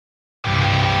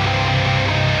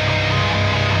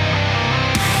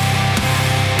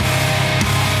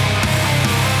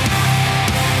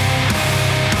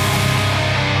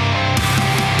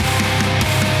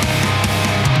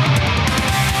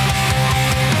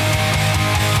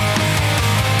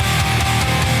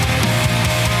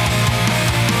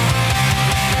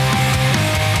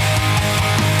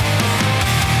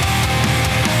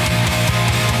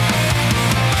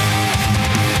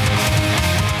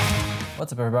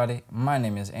everybody, my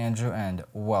name is Andrew and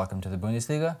welcome to the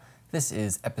Bundesliga. This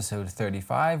is episode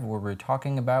 35 where we're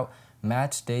talking about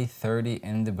match day 30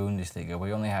 in the Bundesliga.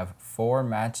 We only have 4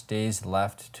 match days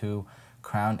left to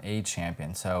crown a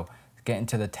champion. So getting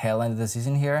to the tail end of the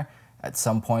season here, at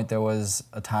some point there was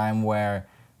a time where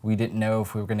we didn't know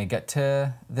if we were going to get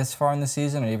to this far in the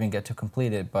season or even get to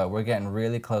complete it, but we're getting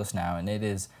really close now and it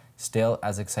is still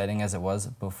as exciting as it was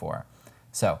before.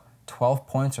 So 12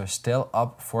 points are still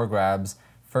up for grabs.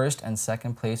 First and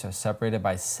second place are separated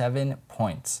by 7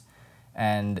 points.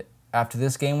 And after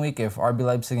this game week, if RB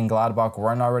Leipzig and Gladbach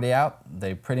weren't already out,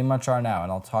 they pretty much are now.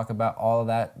 And I'll talk about all of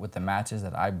that with the matches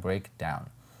that I break down.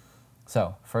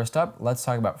 So first up, let's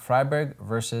talk about Freiburg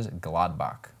versus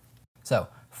Gladbach. So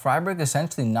Freiburg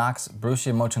essentially knocks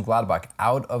Borussia Mönchengladbach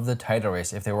out of the title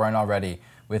race if they weren't already,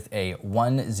 with a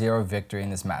 1-0 victory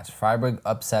in this match. Freiburg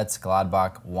upsets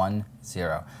Gladbach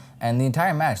 1-0. And the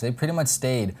entire match, they pretty much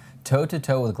stayed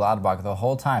toe-to-toe with Gladbach the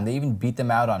whole time. They even beat them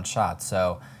out on shots.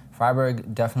 So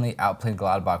Freiburg definitely outplayed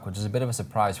Gladbach, which is a bit of a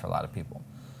surprise for a lot of people.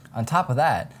 On top of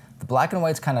that, the Black and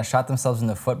Whites kind of shot themselves in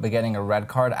the foot by getting a red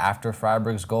card after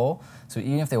Freiburg's goal. So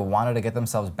even if they wanted to get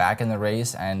themselves back in the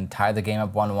race and tie the game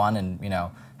up 1-1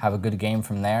 and, have a good game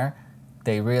from there,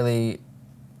 they really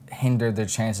hindered their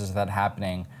chances of that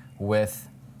happening with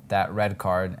that red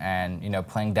card. And,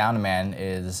 playing down a man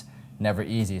is never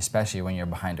easy, especially when you're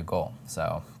behind a goal.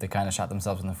 So they kind of shot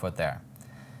themselves in the foot there.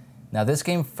 Now, this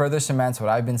game further cements what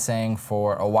I've been saying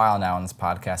for a while now on this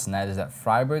podcast, and that is that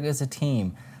Freiburg is a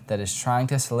team that is trying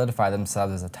to solidify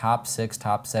themselves as a top 6,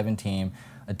 top 7 team,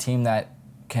 a team that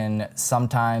can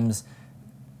sometimes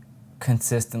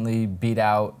consistently beat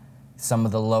out some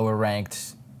of the lower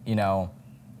ranked,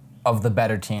 of the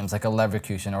better teams like a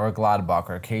Leverkusen or a Gladbach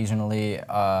or occasionally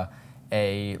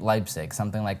a Leipzig,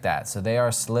 something like that. So they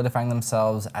are solidifying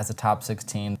themselves as a top 6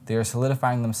 team. They are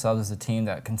solidifying themselves as a team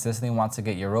that consistently wants to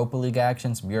get Europa League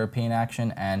action, some European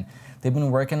action, and they've been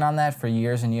working on that for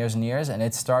years and years and years, and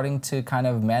it's starting to kind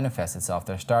of manifest itself.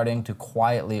 They're starting to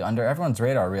quietly, under everyone's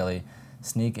radar really,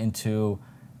 sneak into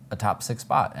a top 6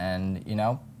 spot, and,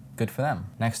 good for them.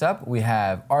 Next up, we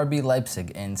have RB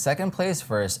Leipzig in second place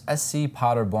versus SC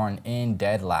Paderborn in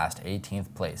dead last,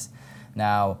 18th place.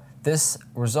 Now, this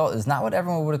result is not what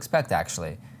everyone would expect,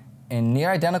 actually. In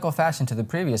near identical fashion to the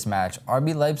previous match,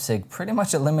 RB Leipzig pretty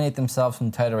much eliminate themselves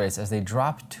from the title race as they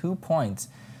drop 2 points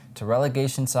to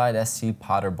relegation side SC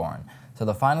Paderborn. So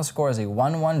the final score is a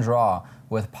 1-1 draw,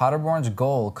 with Paderborn's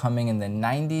goal coming in the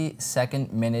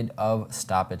 92nd minute of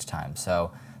stoppage time.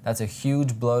 So that's a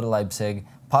huge blow to Leipzig.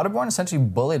 Paderborn essentially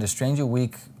bullied a strangely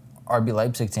weak RB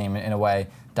Leipzig team in a way,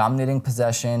 dominating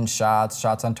possession,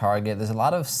 shots on target. There's a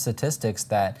lot of statistics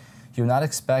that you would not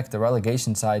expect the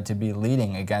relegation side to be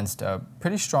leading against a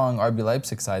pretty strong RB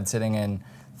Leipzig side sitting in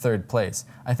third place.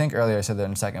 I think earlier I said they're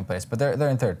in second place, but they're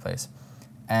in third place.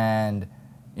 And,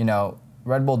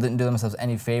 Red Bull didn't do themselves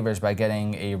any favors by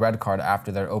getting a red card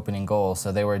after their opening goal,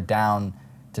 so they were down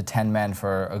to 10 men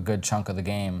for a good chunk of the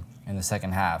game in the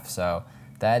second half. So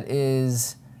that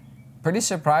is pretty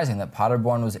surprising that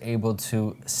Paderborn was able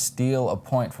to steal a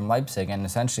point from Leipzig, and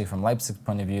essentially from Leipzig's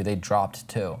point of view, they dropped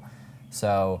 2.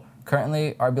 So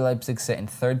currently, RB Leipzig sit in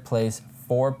third place,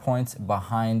 4 points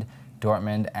behind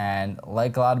Dortmund, and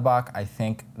like Gladbach, I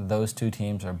think those 2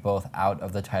 teams are both out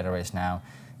of the title race now.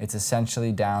 It's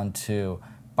essentially down to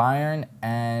Bayern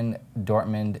and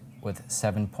Dortmund with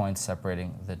 7 points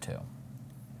separating the 2.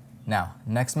 Now,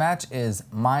 next match is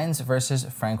Mainz versus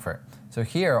Frankfurt. So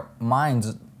here,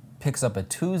 Mainz picks up a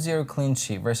 2-0 clean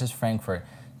sheet versus Frankfurt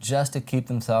just to keep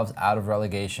themselves out of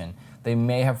relegation. They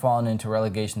may have fallen into a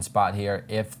relegation spot here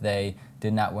if they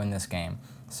did not win this game.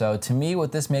 So to me,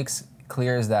 what this makes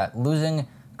clear is that losing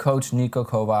coach Niko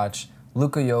Kovac,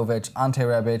 Luka Jovic, Ante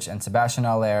Rebic, and Sebastian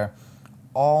Haller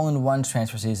all in one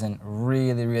transfer season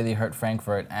really, really hurt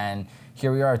Frankfurt. And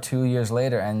here we are 2 years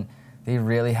later, and they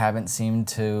really haven't seemed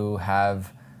to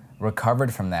have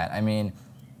recovered from that. I mean,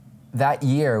 that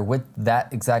year with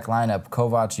that exact lineup,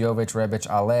 Kovac, Jovic, Rebic,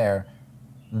 Haller,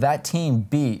 that team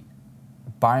beat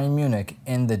Bayern Munich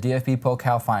in the DFB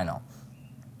Pokal final.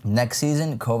 Next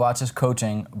season, Kovac is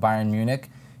coaching Bayern Munich.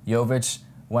 Jovic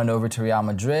went over to Real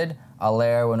Madrid.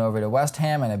 Haller went over to West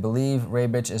Ham, and I believe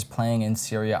Rebic is playing in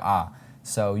Serie A.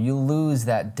 So you lose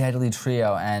that deadly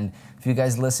trio, and if you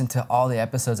guys listen to all the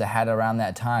episodes I had around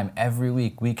that time, every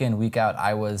week, week in, week out,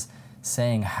 I was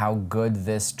saying how good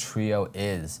this trio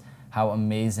is, how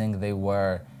amazing they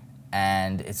were,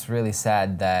 and it's really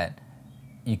sad that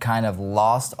you kind of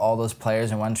lost all those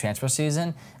players in one transfer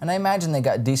season, and I imagine they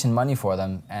got decent money for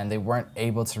them, and they weren't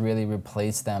able to really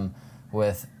replace them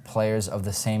with players of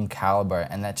the same caliber,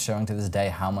 and that's showing to this day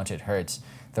how much it hurts.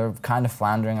 they're kind of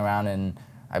floundering around in,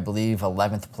 I believe,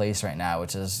 11th place right now,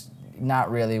 which is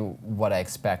not really what I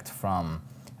expect from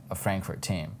a Frankfurt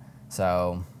team.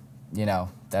 So,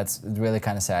 that's really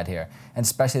kind of sad here. And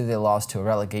especially they lost to a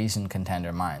relegation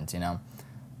contender, Mainz,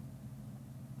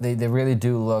 They really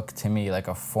do look to me like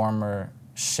a former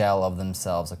shell of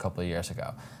themselves a couple of years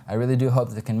ago. I really do hope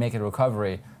that they can make a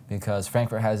recovery because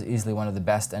Frankfurt has easily one of the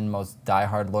best and most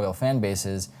diehard loyal fan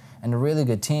bases and a really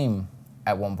good team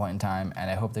at one point in time, and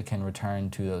I hope they can return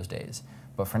to those days.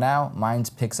 But for now, Mainz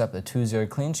picks up the 2-0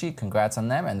 clean sheet. Congrats on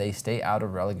them, and they stay out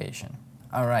of relegation.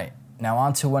 All right, now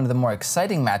on to one of the more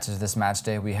exciting matches this match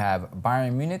day. We have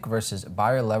Bayern Munich versus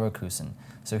Bayer Leverkusen.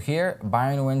 So here,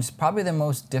 Bayern wins probably the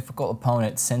most difficult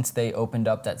opponent since they opened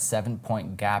up that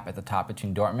 7-point gap at the top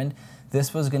between Dortmund.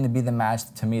 This was going to be the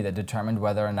match to me that determined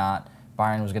whether or not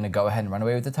Bayern was going to go ahead and run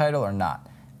away with the title or not.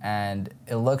 And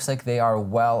it looks like they are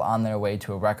well on their way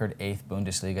to a record 8th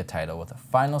Bundesliga title with a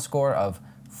final score of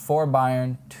 4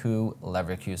 Bayern, 2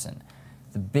 Leverkusen.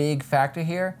 The big factor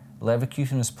here,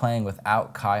 Leverkusen was playing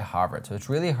without Kai Havertz, which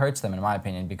really hurts them in my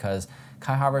opinion because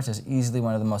Kai Havertz is easily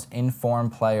one of the most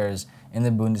informed players in the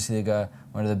Bundesliga,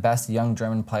 one of the best young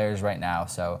German players right now.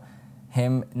 So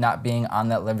him not being on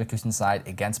that Leverkusen side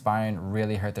against Bayern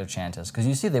really hurt their chances. Because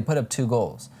you see they put up 2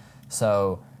 goals.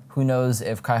 So who knows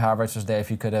if Kai Havertz was there, if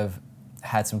he could have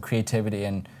had some creativity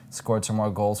and scored some more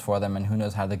goals for them, and who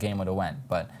knows how the game would have went.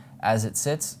 But as it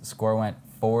sits, score went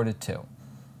 4-2.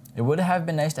 It would have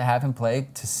been nice to have him play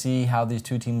to see how these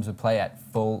two teams would play at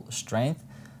full strength.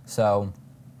 So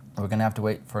we're going to have to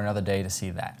wait for another day to see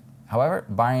that. However,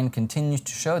 Bayern continues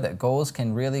to show that goals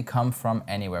can really come from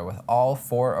anywhere, with all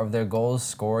 4 of their goals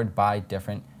scored by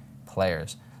different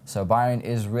players. So Bayern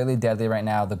is really deadly right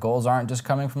now. The goals aren't just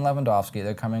coming from Lewandowski,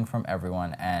 they're coming from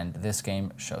everyone, and this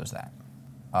game shows that.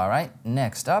 All right,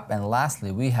 next up and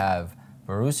lastly, we have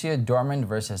Borussia Dortmund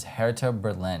versus Hertha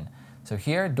Berlin. So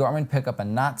here, Dortmund pick up a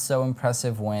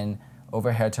not-so-impressive win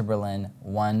over Hertha Berlin,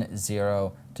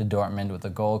 1-0 to Dortmund, with a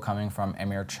goal coming from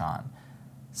Emre Can.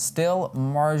 Still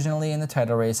marginally in the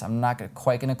title race. I'm not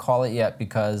quite going to call it yet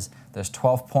because there's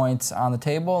 12 points on the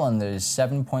table and there's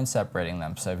 7 points separating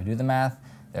them. So if you do the math,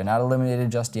 they're not eliminated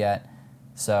just yet.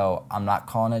 So I'm not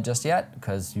calling it just yet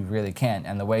because you really can't.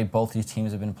 And the way both these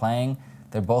teams have been playing,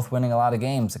 they're both winning a lot of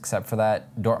games except for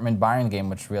that Dortmund-Bayern game,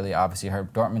 which really obviously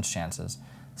hurt Dortmund's chances.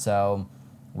 So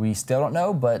we still don't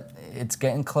know, but it's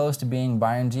getting close to being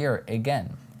Bayern's year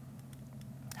again.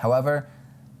 However,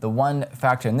 the one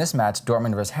factor in this match,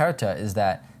 Dortmund versus Hertha, is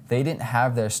that they didn't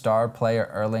have their star player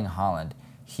Erling Haaland.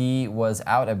 He was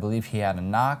out, I believe he had a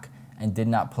knock, and did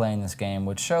not play in this game,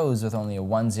 which shows with only a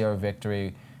 1-0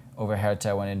 victory over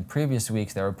Hertha when in previous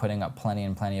weeks they were putting up plenty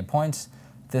of points.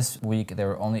 This week they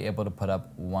were only able to put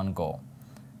up 1 goal.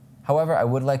 However, I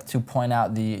would like to point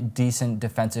out the decent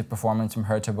defensive performance from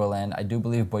Hertha Berlin. I do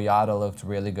believe Boyata looked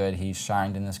really good. He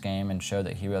shined in this game and showed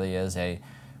that he really is a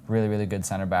really good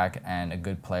center back and a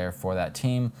good player for that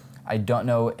team. I don't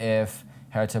know if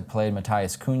Hertha played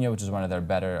Matthias Cunha, which is one of their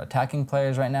better attacking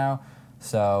players right now.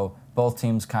 So both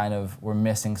teams kind of were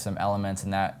missing some elements,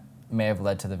 and that may have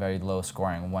led to the very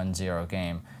low-scoring 1-0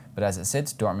 game. But as it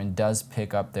sits, Dortmund does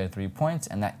pick up their 3 points,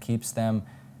 and that keeps them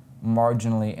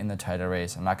marginally in the title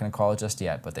race. I'm not going to call it just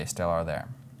yet, but they still are there.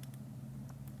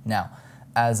 Now,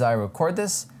 as I record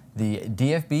this, the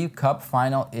DFB Cup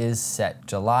final is set,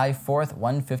 July 4th,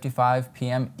 1:55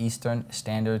 p.m. Eastern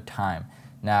Standard Time.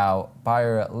 Now,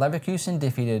 Bayer Leverkusen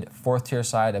defeated 4th-tier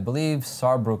side, I believe,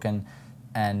 Saarbrücken,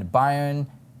 and Bayern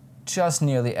just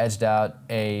nearly edged out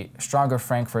a stronger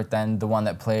Frankfurt than the one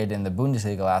that played in the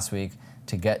Bundesliga last week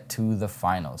to get to the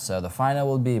final. So the final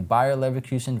will be Bayer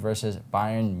Leverkusen versus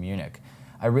Bayern Munich.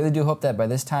 I really do hope that by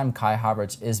this time Kai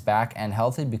Havertz is back and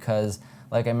healthy because,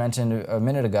 like I mentioned a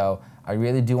minute ago, I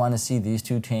really do want to see these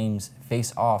two teams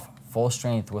face off full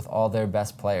strength with all their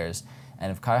best players.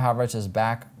 And if Kai Havertz is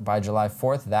back by July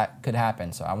 4th, that could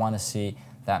happen. So I want to see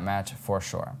that match for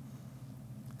sure.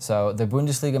 So the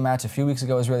Bundesliga match a few weeks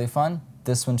ago was really fun.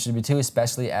 This one should be too,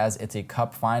 especially as it's a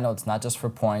cup final. It's not just for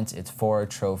points, it's for a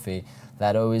trophy.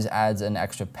 That always adds an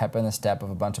extra pep in the step of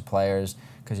a bunch of players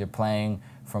because you're playing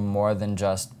for more than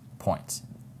just points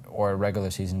or a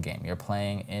regular season game. You're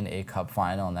playing in a cup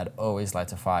final, and that always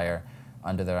lights a fire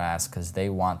under their ass because they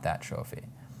want that trophy.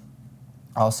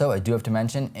 Also, I do have to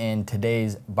mention, in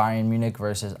today's Bayern Munich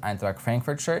versus Eintracht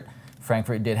Frankfurt shirt,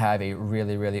 Frankfurt did have a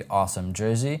really awesome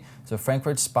jersey. So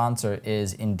Frankfurt's sponsor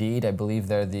is Indeed. I believe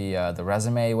they're the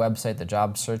resume website, the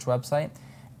job search website.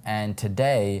 And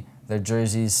today, their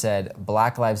jerseys said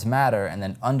Black Lives Matter, and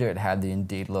then under it had the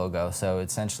Indeed logo. So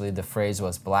essentially the phrase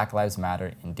was Black Lives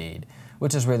Matter, Indeed,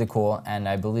 which is really cool. And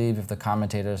I believe if the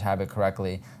commentators have it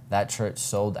correctly, that shirt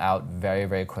sold out very,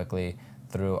 very quickly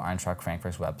through Eintracht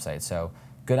Frankfurt's website. So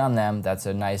good on them. That's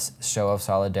a nice show of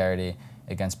solidarity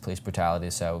against police brutality,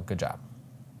 so good job.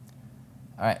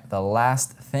 All right, the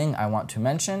last thing I want to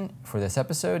mention for this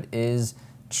episode is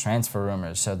transfer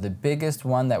rumors. So the biggest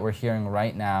one that we're hearing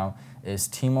right now is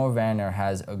Timo Werner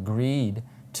has agreed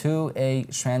to a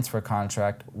transfer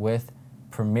contract with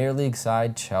Premier League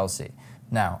side Chelsea.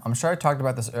 Now, I'm sure I talked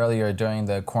about this earlier during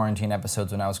the quarantine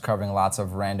episodes when I was covering lots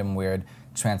of random weird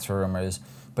transfer rumors,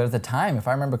 but at the time, if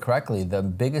I remember correctly, the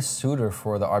biggest suitor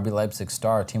for the RB Leipzig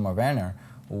star Timo Werner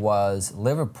was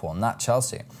Liverpool, not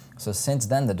Chelsea. So since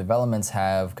then, the developments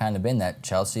have kind of been that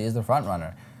Chelsea is the front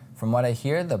runner. From what I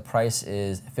hear, the price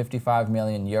is 55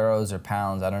 million euros or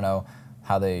pounds. I don't know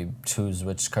how they choose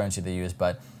which currency they use,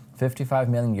 but 55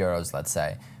 million euros, let's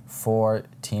say, for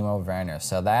Timo Werner.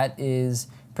 So that is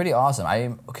pretty awesome.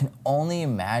 I can only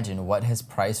imagine what his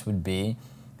price would be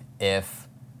if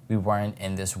we weren't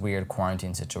in this weird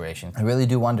quarantine situation. I really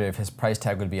do wonder if his price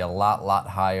tag would be a lot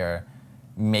higher,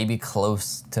 maybe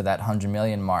close to that 100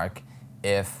 million mark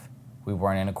if we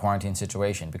weren't in a quarantine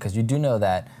situation. Because you do know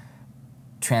that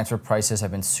transfer prices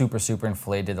have been super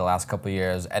inflated the last couple of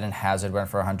years. Eden Hazard went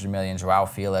for 100 million, Joao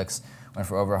Felix went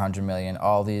for over 100 million.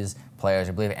 All these players,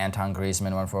 I believe Anton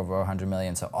Griezmann went for over 100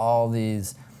 million. So all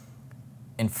these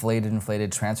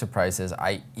inflated transfer prices,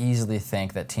 I easily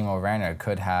think that Timo Werner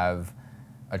could have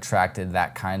attracted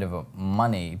that kind of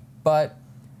money. But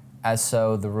as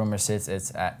so the rumor sits,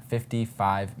 it's at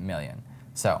 55 million.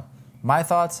 So my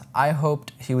thoughts, I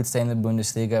hoped he would stay in the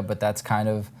Bundesliga, but that's kind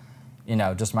of,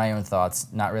 just my own thoughts,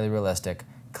 not really realistic.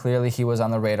 Clearly he was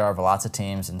on the radar of lots of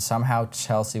teams, and somehow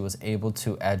Chelsea was able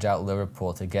to edge out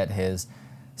Liverpool to get his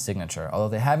signature. Although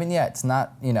they haven't yet. It's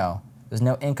not, there's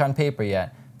no ink on paper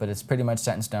yet, but it's pretty much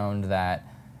set in stone that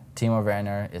Timo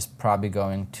Werner is probably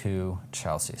going to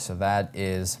Chelsea. So that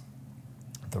is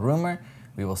the rumor.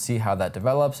 We will see how that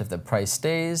develops, if the price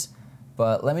stays.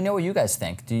 But let me know what you guys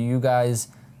think. Do you guys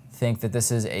think that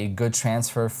this is a good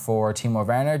transfer for Timo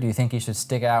Werner? Do you think he should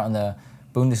stick out in the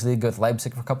Bundesliga with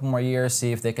Leipzig for a couple more years,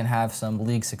 see if they can have some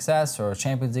league success or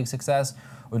Champions League success?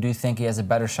 Or do you think he has a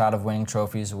better shot of winning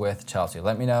trophies with Chelsea?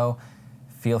 Let me know.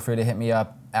 Feel free to hit me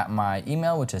up at my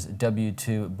email, which is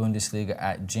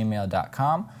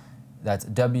w2bundesliga@gmail.com. That's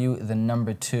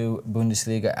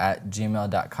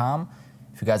w2bundesliga@gmail.com.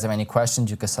 If you guys have any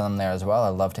questions, you can send them there as well. I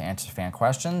love to answer fan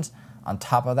questions. On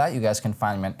top of that, you guys can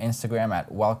find me on Instagram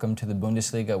at Welcome to the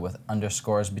Bundesliga with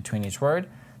underscores between each word.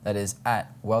 That is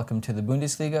at Welcome to the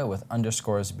Bundesliga with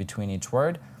underscores between each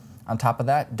word. On top of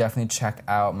that, definitely check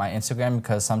out my Instagram,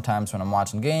 because sometimes when I'm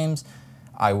watching games,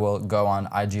 I will go on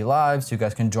IG Live, so you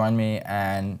guys can join me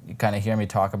and kind of hear me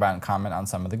talk about and comment on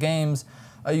some of the games.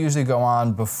 I usually go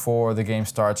on before the game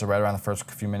starts or right around the first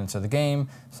few minutes of the game.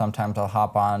 Sometimes I'll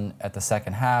hop on at the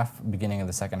second half, beginning of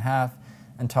the second half,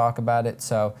 and talk about it.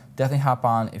 So definitely hop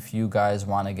on if you guys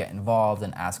want to get involved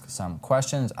and ask some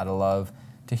questions. I'd love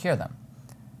to hear them.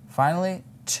 Finally,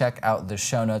 check out the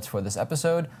show notes for this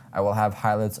episode. I will have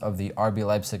highlights of the RB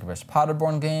Leipzig versus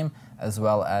Paderborn game, as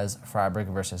well as Freiburg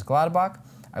versus Gladbach.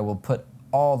 I will put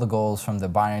all the goals from the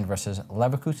Bayern versus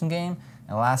Leverkusen game.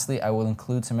 And lastly, I will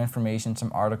include some information,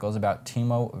 some articles about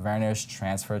Timo Werner's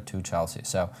transfer to Chelsea.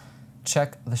 So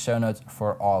check the show notes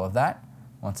for all of that.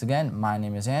 Once again, my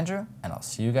name is Andrew, and I'll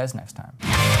see you guys next time.